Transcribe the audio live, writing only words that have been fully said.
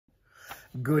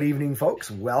Good evening, folks.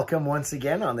 Welcome once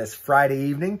again on this Friday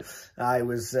evening. I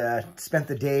spent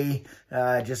the day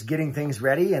just getting things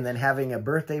ready and then having a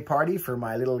birthday party for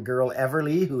my little girl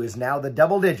Everly, who is now the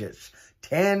double digits.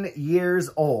 10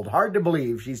 years old. Hard to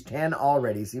believe she's 10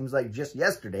 already. Seems like just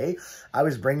yesterday I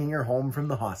was bringing her home from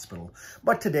the hospital.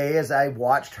 But today, as I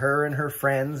watched her and her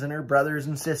friends and her brothers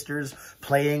and sisters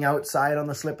playing outside on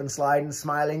the slip and slide and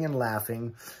smiling and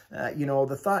laughing,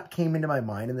 the thought came into my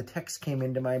mind and the text came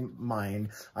into my mind,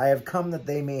 I have come that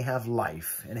they may have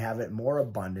life and have it more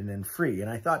abundant and free. And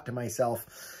I thought to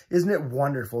myself, isn't it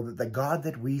wonderful that the God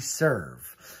that we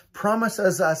serve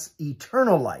promises us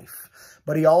eternal life?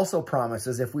 But he also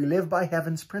promises if we live by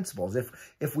heaven's principles,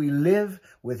 if we live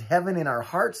with heaven in our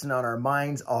hearts and on our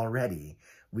minds already,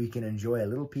 we can enjoy a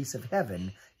little piece of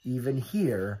heaven even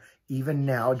here, even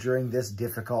now during this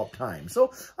difficult time.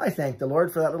 So I thank the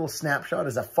Lord for that little snapshot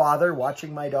as a father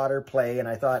watching my daughter play. And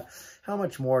I thought, how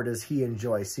much more does he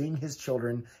enjoy seeing his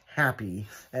children happy,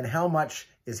 and how much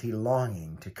is he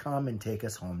longing to come and take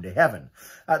us home to heaven?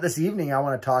 This evening, I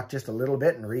want to talk just a little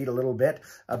bit and read a little bit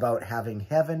about having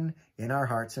heaven in our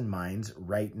hearts and minds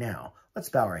right now. Let's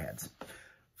bow our heads.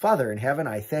 Father in heaven,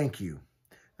 I thank you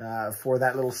for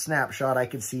that little snapshot I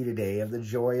could see today of the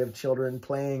joy of children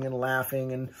playing and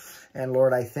laughing. And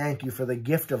Lord, I thank you for the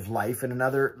gift of life and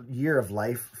another year of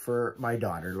life for my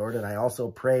daughter, Lord. And I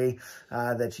also pray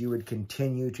that you would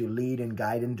continue to lead and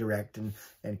guide and direct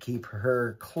and keep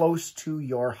her close to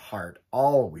your heart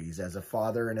always. As a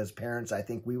father and as parents, I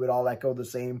think we would all echo the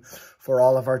same for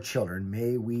all of our children.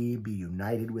 May we be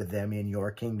united with them in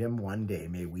your kingdom one day.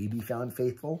 May we be found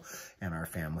faithful and our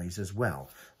families as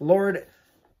well. Lord,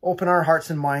 open our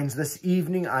hearts and minds this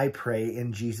evening, I pray,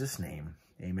 in Jesus' name.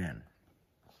 Amen.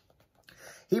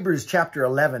 Hebrews chapter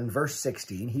 11, verse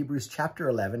 16. Hebrews chapter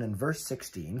 11 and verse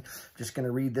 16. Just going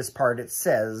to read this part. It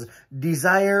says,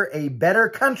 desire a better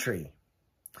country,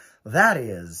 that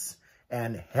is,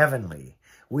 and heavenly.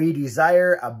 We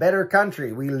desire a better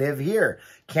country. We live here.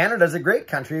 Canada's a great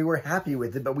country. We're happy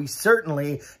with it, but we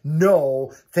certainly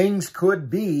know things could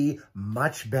be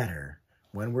much better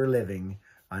when we're living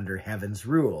under heaven's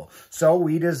rule. So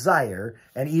we desire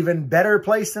an even better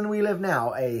place than we live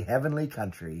now, a heavenly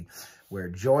country where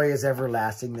joy is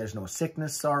everlasting. There's no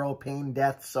sickness, sorrow, pain,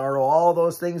 death, sorrow. All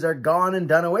those things are gone and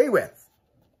done away with.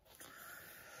 I'm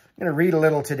going to read a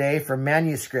little today from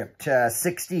Manuscript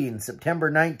 16, September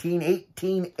 19,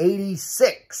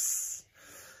 1886,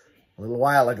 a little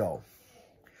while ago.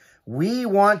 We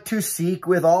want to seek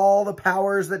with all the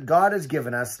powers that God has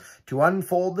given us to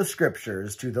unfold the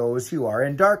scriptures to those who are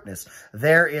in darkness.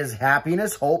 There is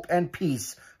happiness, hope, and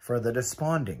peace for the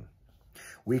desponding.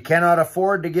 We cannot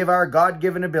afford to give our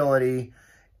God-given ability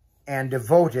and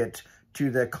devote it to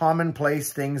the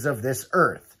commonplace things of this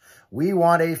earth. We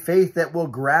want a faith that will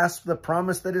grasp the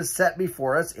promise that is set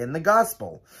before us in the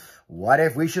gospel. What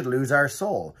if we should lose our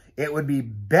soul? It would be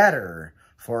better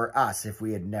for us if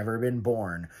we had never been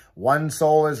born. One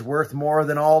soul is worth more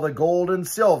than all the gold and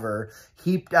silver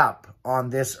heaped up on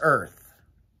this earth.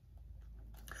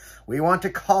 We want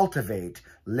to cultivate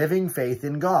living faith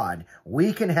in God.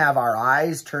 We can have our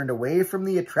eyes turned away from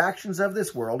the attractions of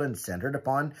this world and centered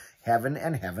upon heaven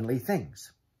and heavenly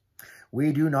things.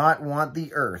 We do not want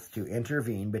the earth to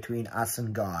intervene between us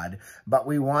and God, but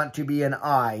we want to be an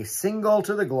eye single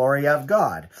to the glory of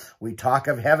God. We talk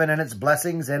of heaven and its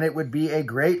blessings, and it would be a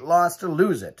great loss to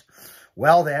lose it.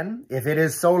 Well then, if it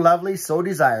is so lovely, so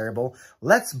desirable,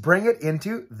 let's bring it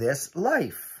into this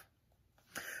life.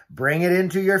 Bring it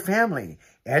into your family.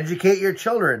 Educate your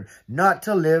children, not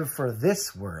to live for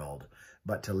this world,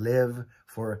 but to live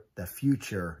for the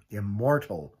future,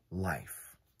 immortal life.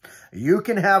 You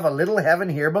can have a little heaven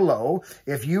here below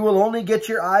if you will only get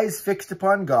your eyes fixed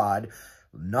upon God,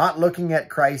 not looking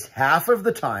at Christ half of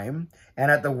the time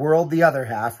and at the world the other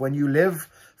half. When you live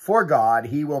for God,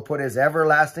 he will put his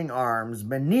everlasting arms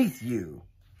beneath you.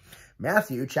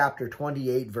 Matthew chapter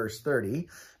 28, verse 30.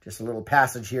 Just a little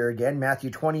passage here again. Matthew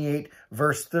 28,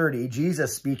 verse 30.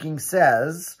 Jesus speaking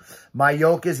says, my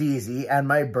yoke is easy and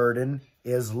my burden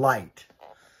is light.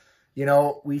 You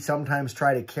know, we sometimes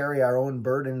try to carry our own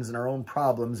burdens and our own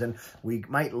problems, and we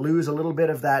might lose a little bit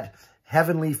of that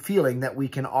heavenly feeling that we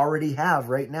can already have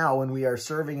right now when we are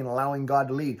serving and allowing God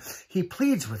to lead. He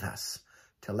pleads with us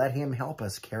to let him help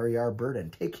us carry our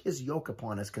burden. Take his yoke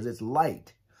upon us because it's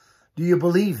light. Do you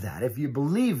believe that? If you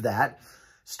believe that,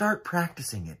 start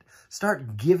practicing it.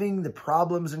 Start giving the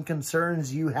problems and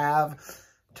concerns you have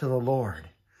to the Lord.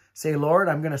 Say, Lord,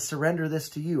 I'm going to surrender this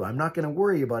to you. I'm not going to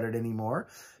worry about it anymore,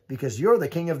 because you're the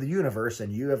King of the universe,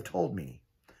 and you have told me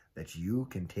that you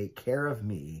can take care of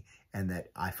me, and that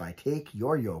if I take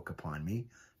your yoke upon me,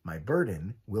 my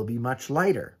burden will be much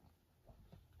lighter.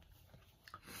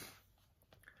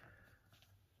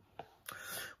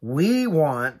 We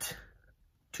want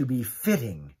to be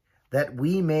fitting, that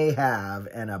we may have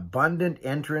an abundant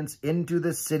entrance into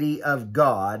the city of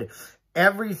God.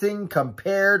 Everything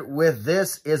compared with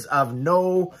this is of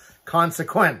no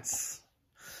consequence.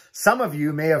 Some of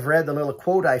you may have read the little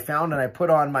quote I found and I put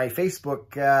on my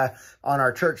Facebook, on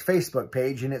our church Facebook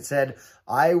page, and it said,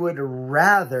 I would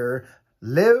rather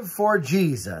live for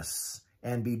Jesus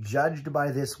and be judged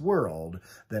by this world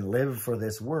than live for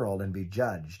this world and be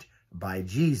judged by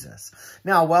Jesus.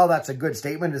 Now, while that's a good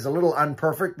statement, it's a little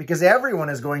imperfect because everyone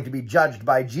is going to be judged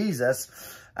by Jesus.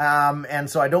 And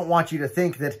so I don't want you to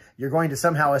think that you're going to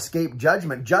somehow escape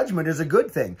judgment. Judgment is a good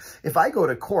thing. If I go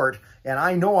to court and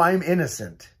I know I'm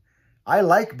innocent, I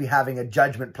like having a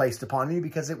judgment placed upon me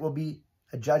because it will be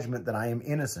a judgment that I am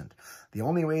innocent. The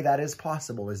only way that is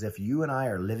possible is if you and I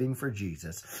are living for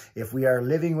Jesus. If we are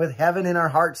living with heaven in our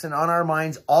hearts and on our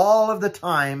minds all of the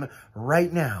time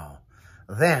right now,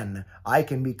 then I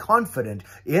can be confident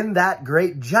in that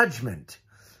great judgment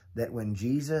that when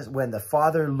the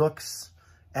Father looks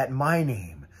at my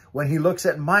name, when he looks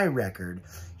at my record,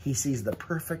 he sees the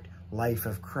perfect life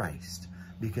of Christ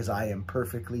because I am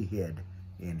perfectly hid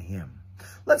in him.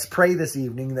 Let's pray this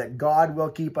evening that God will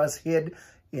keep us hid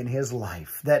in his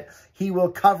life, that he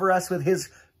will cover us with his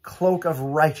cloak of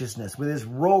righteousness, with his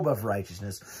robe of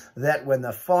righteousness, that when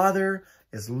the Father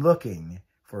is looking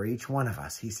for each one of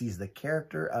us, he sees the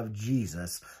character of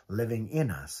Jesus living in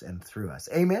us and through us.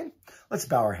 Amen? Let's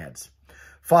bow our heads.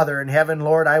 Father in heaven,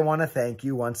 Lord, I want to thank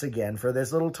you once again for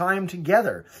this little time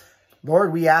together.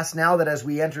 Lord, we ask now that as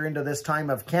we enter into this time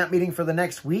of camp meeting for the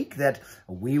next week, that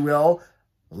we will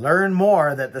learn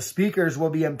more, that the speakers will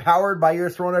be empowered by your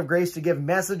throne of grace to give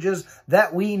messages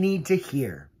that we need to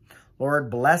hear. Lord,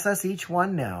 bless us each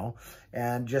one now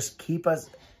and just keep us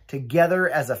together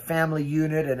as a family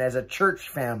unit and as a church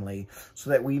family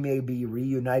so that we may be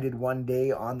reunited one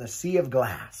day on the sea of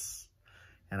glass.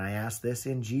 And I ask this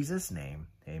in Jesus' name.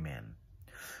 Amen.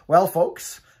 Well,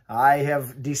 folks, I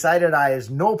have decided there's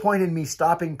no point in me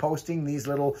stopping posting these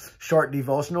little short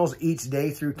devotionals each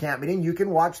day through camp meeting. You can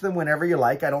watch them whenever you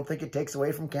like. I don't think it takes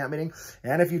away from camp meeting.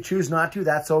 And if you choose not to,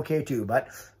 that's okay too. But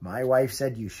my wife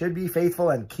said you should be faithful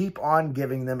and keep on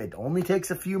giving them. It only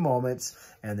takes a few moments,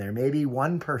 and there may be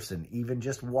one person, even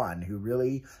just one, who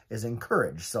really is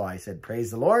encouraged. So I said,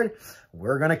 praise the Lord.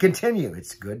 We're going to continue.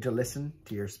 It's good to listen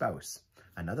to your spouse.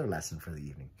 Another lesson for the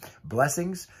evening.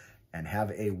 Blessings. And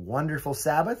have a wonderful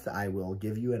Sabbath. I will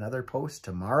give you another post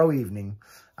tomorrow evening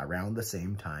around the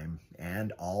same time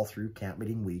and all through camp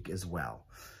meeting week as well.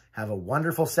 Have a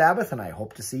wonderful Sabbath, and I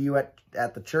hope to see you at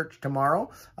the church tomorrow.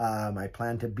 I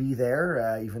plan to be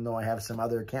there, even though I have some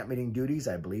other camp meeting duties.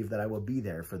 I believe that I will be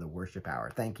there for the worship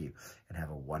hour. Thank you, and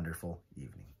have a wonderful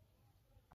evening.